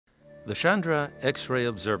The Chandra X-ray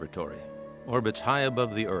Observatory orbits high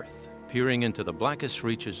above the Earth, peering into the blackest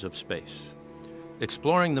reaches of space.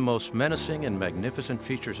 Exploring the most menacing and magnificent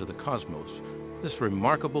features of the cosmos, this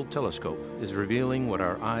remarkable telescope is revealing what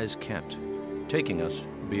our eyes can't, taking us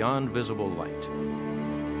beyond visible light.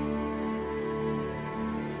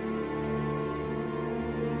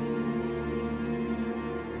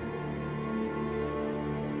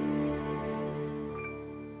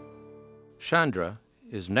 Chandra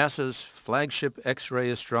is NASA's flagship X-ray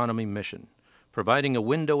astronomy mission, providing a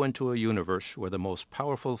window into a universe where the most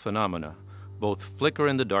powerful phenomena both flicker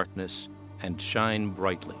in the darkness and shine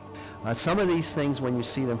brightly. Some of these things, when you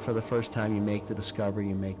see them for the first time, you make the discovery,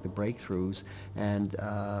 you make the breakthroughs, and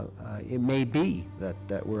it may be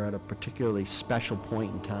that we're at a particularly special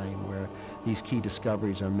point in time where these key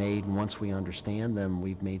discoveries are made, and once we understand them,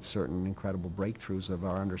 we've made certain incredible breakthroughs of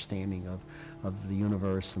our understanding of the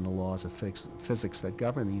universe and the laws of physics that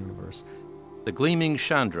govern the universe. The gleaming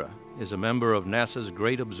Chandra is a member of NASA's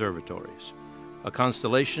great observatories, a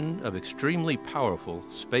constellation of extremely powerful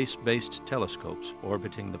space-based telescopes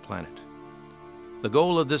orbiting the planet. The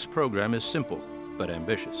goal of this program is simple but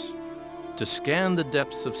ambitious: to scan the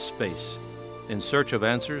depths of space in search of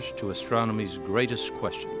answers to astronomy's greatest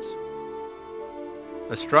questions.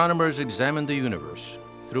 Astronomers examine the universe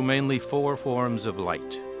through mainly four forms of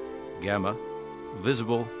light: gamma,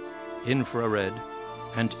 visible, infrared,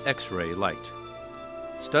 and X-ray light.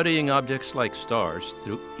 Studying objects like stars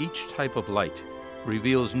through each type of light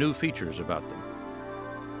reveals new features about them.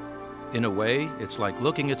 In a way, it's like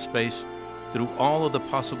looking at space through all of the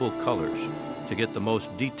possible colors to get the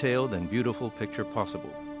most detailed and beautiful picture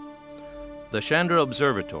possible. The Chandra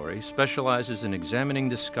Observatory specializes in examining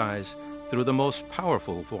the skies through the most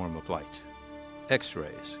powerful form of light,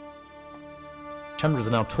 X-rays.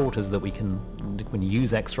 Chandra's now taught us that we can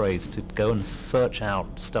use X-rays to go and search out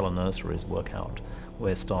stellar nurseries, work out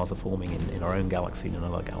where stars are forming in our own galaxy and in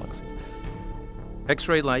other galaxies.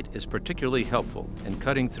 X-ray light is particularly helpful in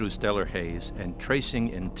cutting through stellar haze and tracing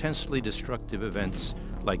intensely destructive events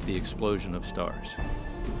like the explosion of stars.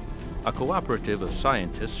 A cooperative of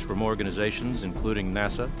scientists from organizations including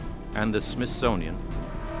NASA and the Smithsonian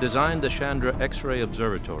designed the Chandra X-ray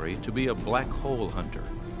Observatory to be a black hole hunter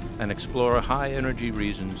and explore high-energy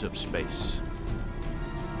regions of space.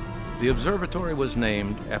 The observatory was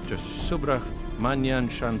named after Subrahmanyan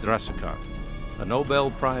Chandrasekhar, a Nobel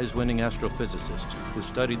Prize-winning astrophysicist who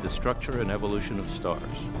studied the structure and evolution of stars.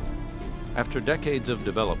 After decades of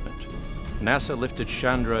development, NASA lifted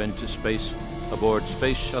Chandra into space aboard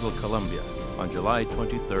Space Shuttle Columbia on July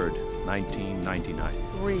 23, 1999.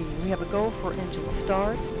 3. We have a go for engine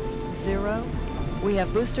start. 0. We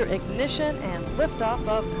have booster ignition and liftoff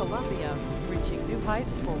of Columbia, reaching new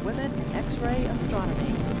heights for women in X-ray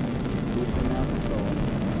astronomy.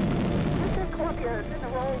 Columbia is in the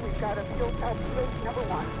roll. We've got a fuel calculation number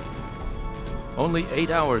 1. Only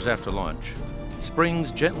 8 hours after launch,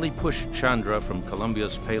 springs gently pushed Chandra from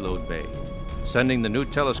Columbia's payload bay, sending the new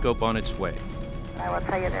telescope on its way. I will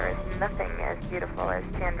tell you, there is nothing as beautiful as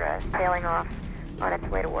Chandra sailing off on its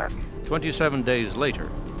way to work. 27 days later,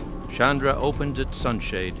 Chandra opened its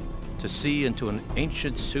sunshade to see into an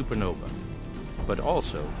ancient supernova, but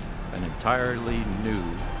also an entirely new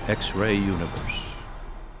X-ray universe.